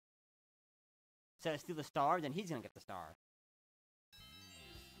Instead of steal the star, then he's gonna get the star.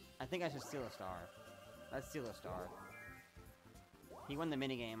 I think I should steal a star. Let's steal a star. He won the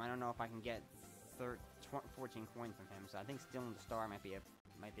minigame. I don't know if I can get 14 coins from him, so I think stealing the star might be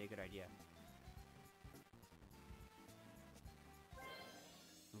a good idea.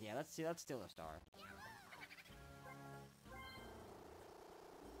 Yeah, let's steal a star.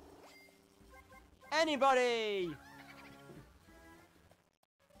 Anybody!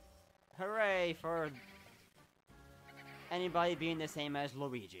 Hooray for anybody being the same as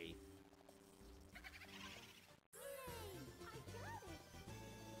Luigi.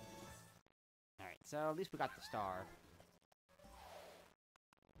 Alright, so at least we got the star.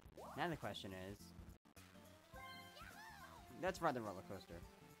 Now the question is... Let's ride the roller coaster.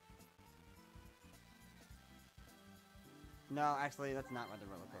 No, actually, let's not ride the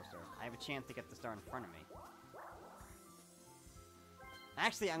roller coaster. I have a chance to get the star in front of me.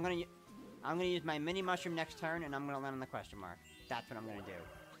 Actually, I'm gonna use my mini mushroom next turn, and I'm gonna land on the question mark. That's what I'm gonna do.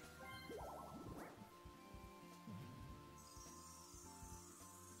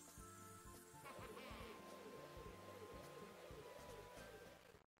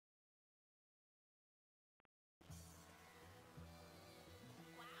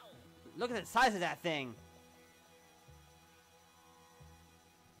 Wow. Look at the size of that thing!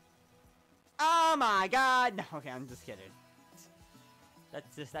 Oh my god! No, okay, I'm just kidding.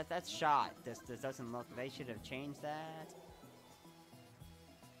 That's shot. This doesn't look... They should have changed that.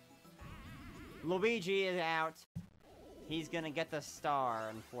 Luigi is out. He's gonna get the star,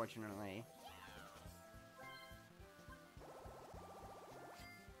 unfortunately.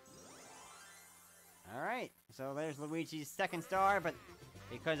 Alright, so there's Luigi's second star, but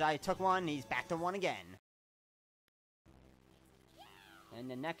because I took one, he's back to one again. And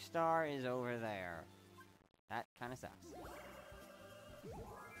the next star is over there. That kinda sucks.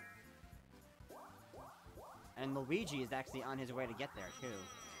 And Luigi is actually on his way to get there, too.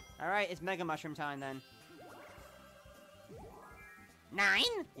 Alright, it's Mega Mushroom time, then. 9?!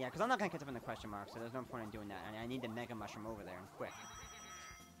 Yeah, because I'm not gonna catch up in the question mark, so there's no point in doing that. I need the Mega Mushroom over there, and quick.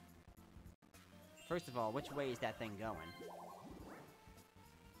 First of all, which way is that thing going?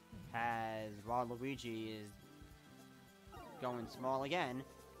 While Luigi is going small again.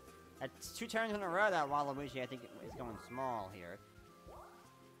 That's 2 turns in a row that Waluigi, I think, is going small here.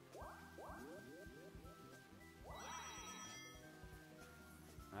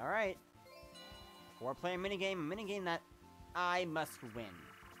 Alright. 4-player minigame, a minigame that I must win.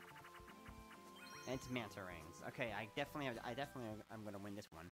 And it's Manta Rings. Okay, I'm gonna win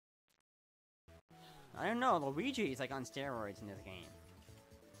this one. I don't know, Luigi is like on steroids in this game.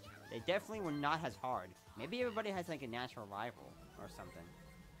 They definitely were not as hard. Maybe everybody has like a natural rival or something.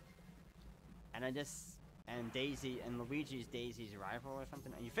 And Luigi's Daisy's rival or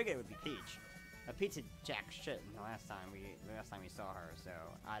something. And you figure it would be Peach. But Peach did jack shit the last time we saw her, so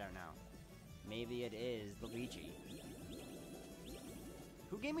I don't know. Maybe it is Luigi.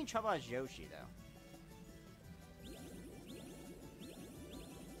 Who gave me trouble as Yoshi though?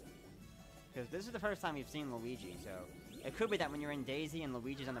 Because this is the first time we've seen Luigi, so it could be that when you're in Daisy and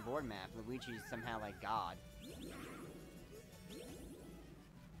Luigi's on the board map, Luigi's somehow like God.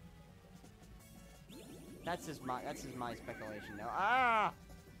 That's just my speculation though. Ah!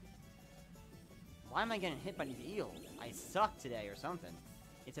 Why am I getting hit by these eels? I suck today or something.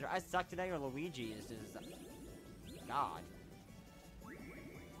 It's either I suck today or Luigi is just God. Alright,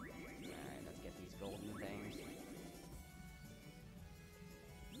 let's get these golden things.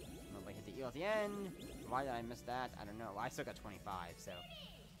 Nobody hit the eel at the end. Why did I miss that? I don't know. I still got 25, so...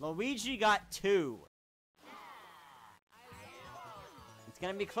 Luigi got 2! It's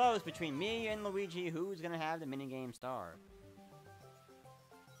gonna be close between me and Luigi. Who's gonna have the minigame star?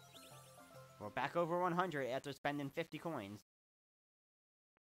 We're back over 100 after spending 50 coins.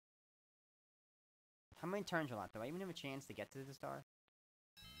 How many turns are left? Do I even have a chance to get to the star?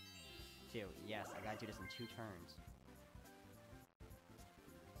 2. Yes, I gotta do this in 2 turns.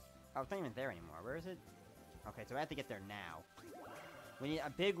 Oh, it's not even there anymore. Where is it? Okay, so I have to get there now. We need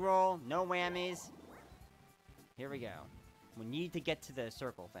a big roll, no whammies. Here we go. We need to get to the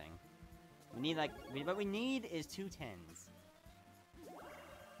circle thing. We need like... What we need is 2 10s.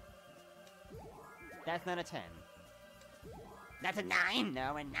 That's not a 10. That's a 9!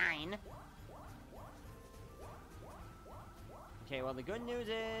 No, a 9! Okay, well the good news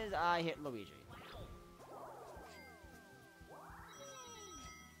is I hit Luigi.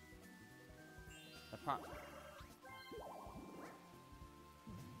 The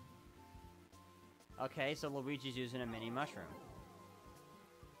Okay, so Luigi's using a mini mushroom.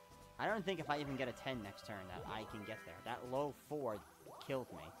 I don't think if I even get a 10 next turn that I can get there. That low 4 killed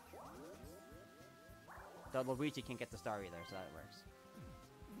me. Though Luigi can't get the star either, so that works.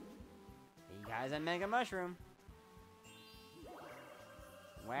 He has a Mega Mushroom.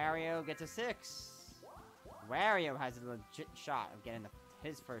 Wario gets a 6. Wario has a legit shot of getting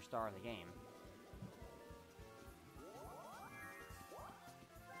his first star of the game.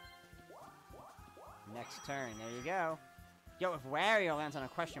 Next turn, there you go. Yo, if Wario lands on a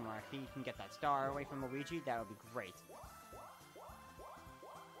question mark, he can get that star away from Luigi. That would be great.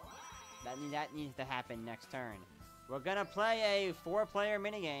 That needs to happen next turn. We're gonna play a 4-player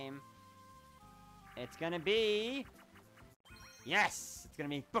minigame. It's gonna be... Yes! It's gonna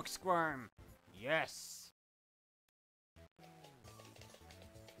be Book Squirm! Yes!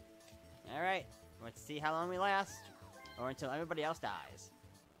 Alright, let's see how long we last. Or until everybody else dies.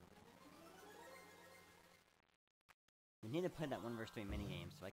 We need to play that 1 vs 3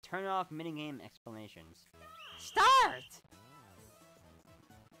 minigame, so like turn off minigame explanations. Start!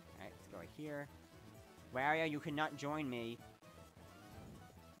 Alright, let's go right here. Wario, you cannot join me.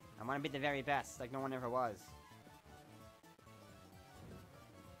 I want to be the very best, like no one ever was.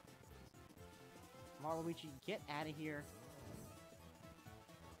 Waluigi, get out of here.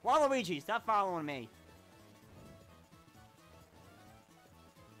 Waluigi, stop following me.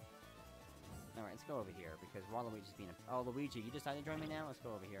 Alright, let's go over here, because Waluigi's being a... Oh, Luigi, you decided to join me now? Let's go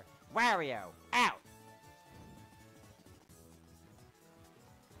over here. Wario, out!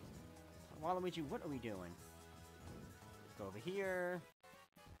 Waluigi, what are we doing? Let's go over here.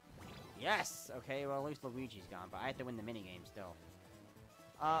 Yes! Okay, well, at least Luigi's gone, but I have to win the minigame still.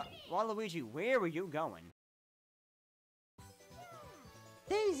 Waluigi, where were you going?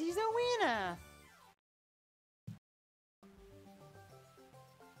 Daisy's a winner!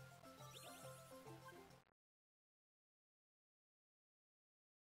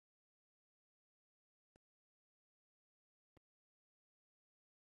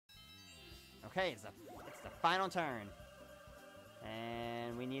 Okay, it's the final turn.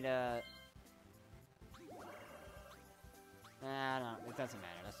 And we need a... Nah, no, it doesn't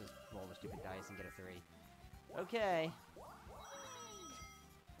matter. Let's just roll the stupid dice and get a 3. Okay.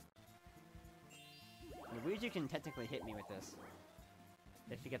 Luigi can technically hit me with this.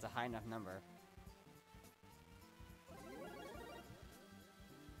 If he gets a high enough number.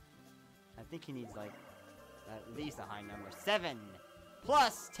 I think he needs, like, at least a high number. 7!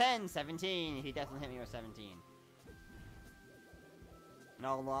 Plus 10, 17. He definitely hit me with 17.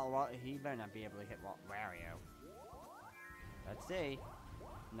 No, he better not be able to hit Wario. Let's see.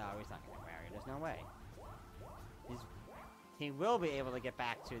 No, he's not gonna hit Wario. There's no way. He will be able to get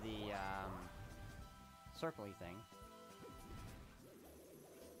back to the circle-y thing.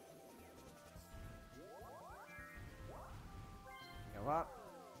 Go up.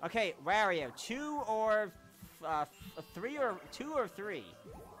 Okay, Wario, 2 or 3 or 2 or 3.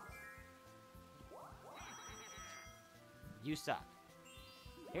 You suck.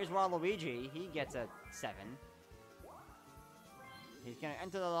 Here's Waluigi. He gets a 7. He's gonna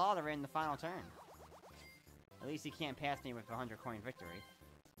enter the lottery in the final turn. At least he can't pass me with a 100-coin victory.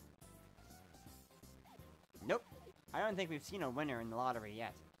 Nope. I don't think we've seen a winner in the lottery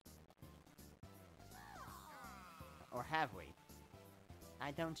yet. Or have we?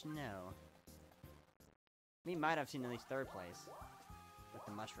 I don't know. We might have seen at least 3rd place. With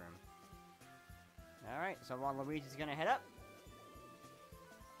the mushroom. Alright, so Waluigi's gonna head up.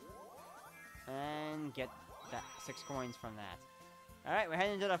 And get that 6 coins from that. Alright, we're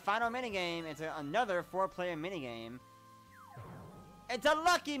heading to the final minigame. It's another 4-player minigame. It's a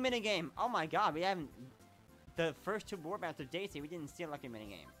lucky minigame! Oh my god, we haven't... The first 2 board maps of Daisy, we didn't see a lucky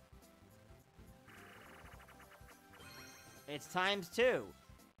minigame. It's ×2.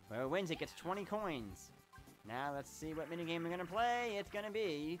 Whoever wins it gets 20 coins. Now let's see what minigame we're gonna play. It's gonna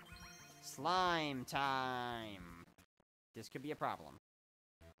be... Slime time. This could be a problem.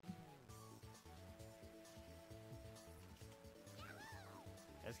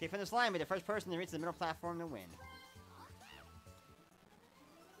 Escape from the slime. Be the first person to reach the middle platform to win.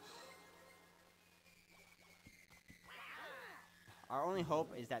 Our only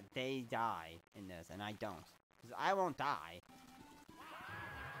hope is that they die in this, and I don't. Because I won't die.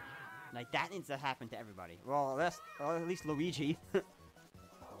 Like, that needs to happen to everybody. Well, at least Luigi.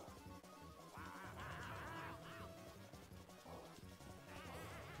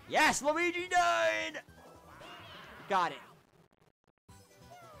 Yes, Luigi died! Got it.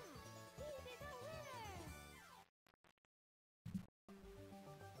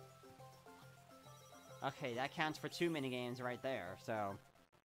 Okay, that counts for 2 minigames right there, so...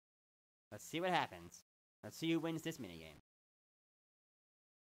 Let's see what happens. Let's see who wins this minigame.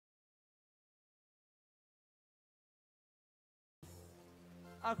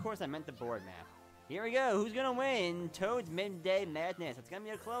 Of course, I meant the board map. Here we go. Who's gonna win Toad's Midday Madness? It's gonna be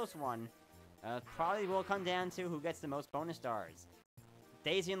a close one. Probably will come down to who gets the most bonus stars.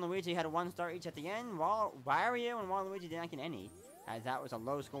 Daisy and Luigi had a 1 star each at the end, while Wario and Waluigi did not get any, as that was a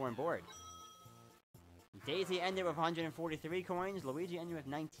low scoring board. Daisy ended with 143 coins, Luigi ended with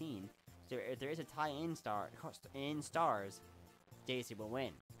 19. So if there is a tie in stars, Daisy will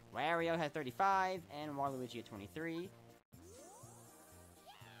win. Wario had 35, and Waluigi had 23.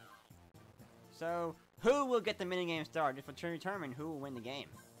 So, who will get the minigame star? This will determine who will win the game.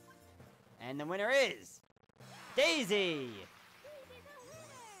 And the winner is... Daisy!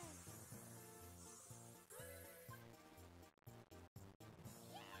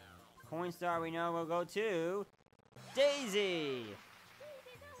 Coin star we know will go to... Daisy!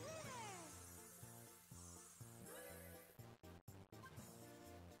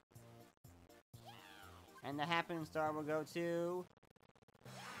 And the happen star will go to...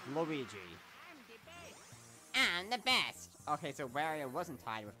 Luigi. I'm the best! Okay, so Wario wasn't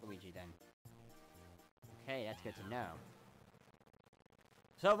tied with Luigi then. Okay, that's good to know.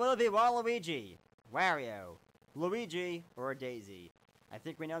 So will it be Waluigi, Wario, Luigi, or Daisy? I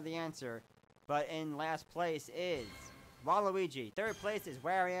think we know the answer, but in last place is Waluigi. Third place is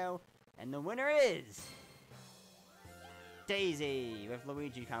Wario, and the winner is Daisy, with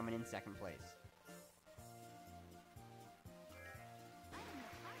Luigi coming in second place.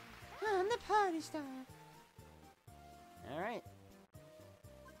 I'm the party star. Alright.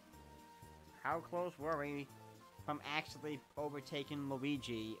 How close were we from actually overtaking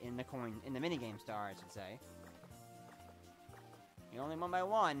Luigi in the minigame star, I should say. You only won by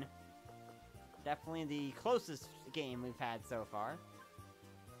 1. Definitely the closest game we've had so far.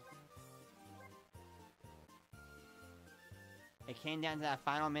 It came down to that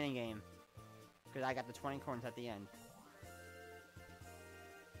final minigame, because I got the 20 coins at the end.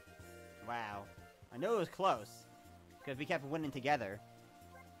 Wow. I knew it was close, because we kept winning together.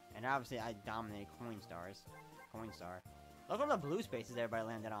 And obviously I dominated Coin Star. Look at all the blue spaces everybody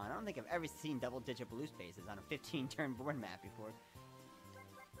landed on. I don't think I've ever seen double-digit blue spaces on a 15-turn board map before.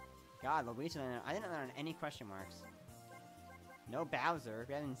 God, Luigi, I didn't land on any question marks. No Bowser.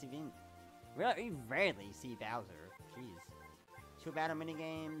 We haven't seen... We rarely see Bowser. Jeez. 2 battle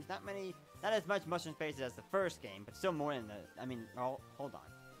minigames. Not as much mushroom spaces as the first game, but still more than the... I mean, oh, hold on.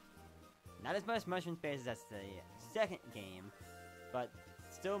 Not as much mushroom spaces as the second game, but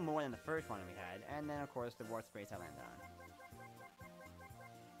still more than the first one we had. And then, of course, the warp space I landed on.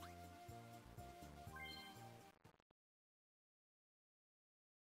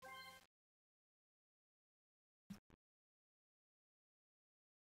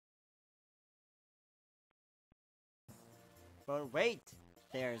 But wait!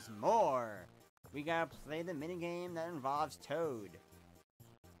 There's more! We gotta play the minigame that involves Toad.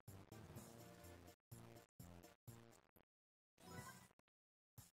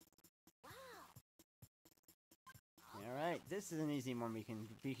 Alright, this is an easy one. We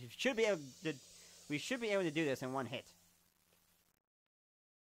should be able to do this in one hit.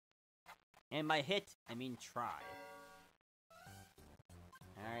 And by hit, I mean try.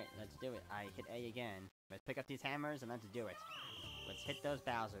 Alright, let's do it. I hit A again. Let's pick up these hammers and let's do it. Let's hit those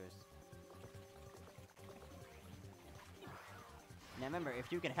Bowsers. Now remember,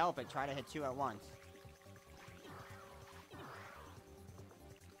 if you can help it, try to hit 2 at once.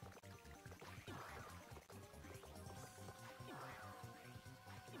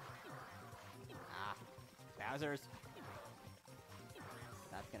 Ah, Bowsers.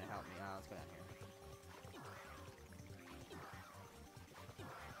 That's gonna help me. Oh, let's go down here.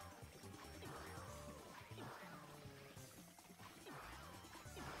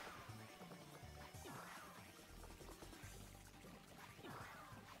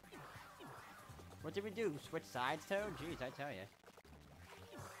 What did we do? Switch sides, Toad? Jeez, I tell ya.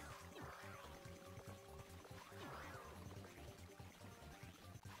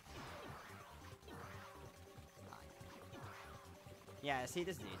 Yeah, see,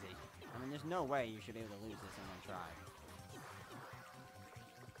 this is easy. I mean, there's no way you should be able to lose this in one try.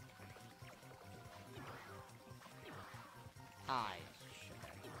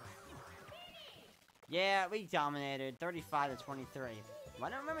 Yeah, we dominated. 35 to 23. Well, I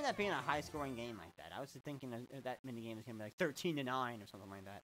don't remember that being a high-scoring game like that. I was thinking that minigame was going to be like 13 to 9 or something like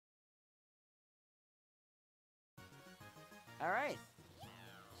that. Alright.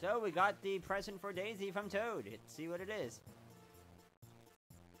 So, we got the present for Daisy from Toad. Let's see what it is.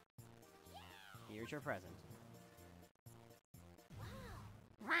 Here's your present.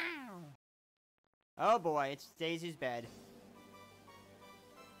 Wow! Oh boy, it's Daisy's bed.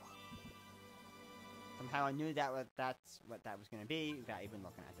 Somehow I knew that's what that was going to be without even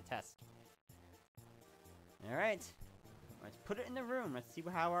looking at the test. Alright. Let's put it in the room. Let's see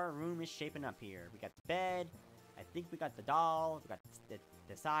how our room is shaping up here. We got the bed. I think we got the doll. We got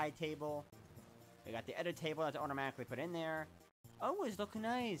the side table. We got the other table that's automatically put in there. Oh, it's looking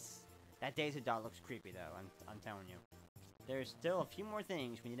nice. That Daisy doll looks creepy, though. I'm telling you. There's still a few more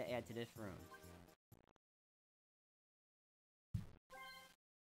things we need to add to this room.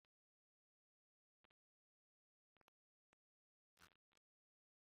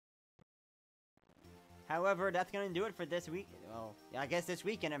 However, that's gonna do it for this week. Well, yeah, I guess this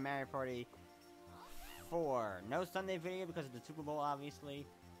weekend at Mario Party 4. No Sunday video because of the Super Bowl, obviously.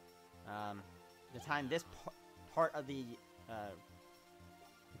 The time this part of the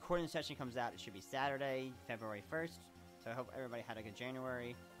recording session comes out, it should be Saturday, February 1st. So I hope everybody had a good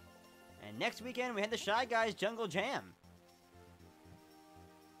January. And next weekend, we had the Shy Guys Jungle Jam.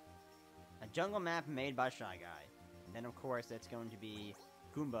 A jungle map made by Shy Guy. And then, of course, it's going to be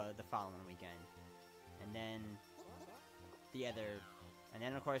Goomba the following weekend. And then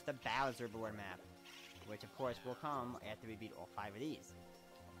of course, the Bowser board map, which, of course, will come after we beat all 5 of these.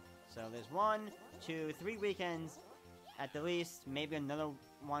 So there's 1, 2, 3 weekends, at the least, maybe another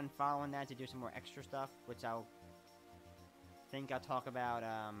one following that to do some more extra stuff, which I'll talk about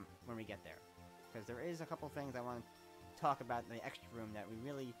when we get there. Because there is a couple things I want to talk about in the extra room that we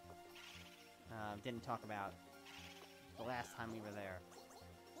really didn't talk about the last time we were there.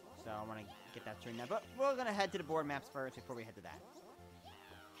 So I want to get that straightened out. But we're going to head to the board maps first before we head to that.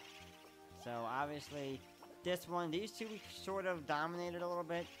 So obviously, these two we sort of dominated a little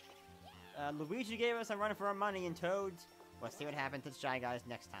bit. Luigi gave us a run for our money, and Toads, we'll see what happens to the Shy Guys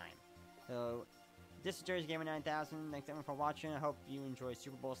next time. So, this is Jersey Gamer 9000. Thanks everyone for watching. I hope you enjoy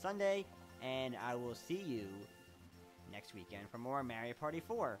Super Bowl Sunday, and I will see you next weekend for more Mario Party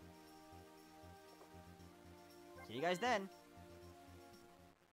 4. See you guys then.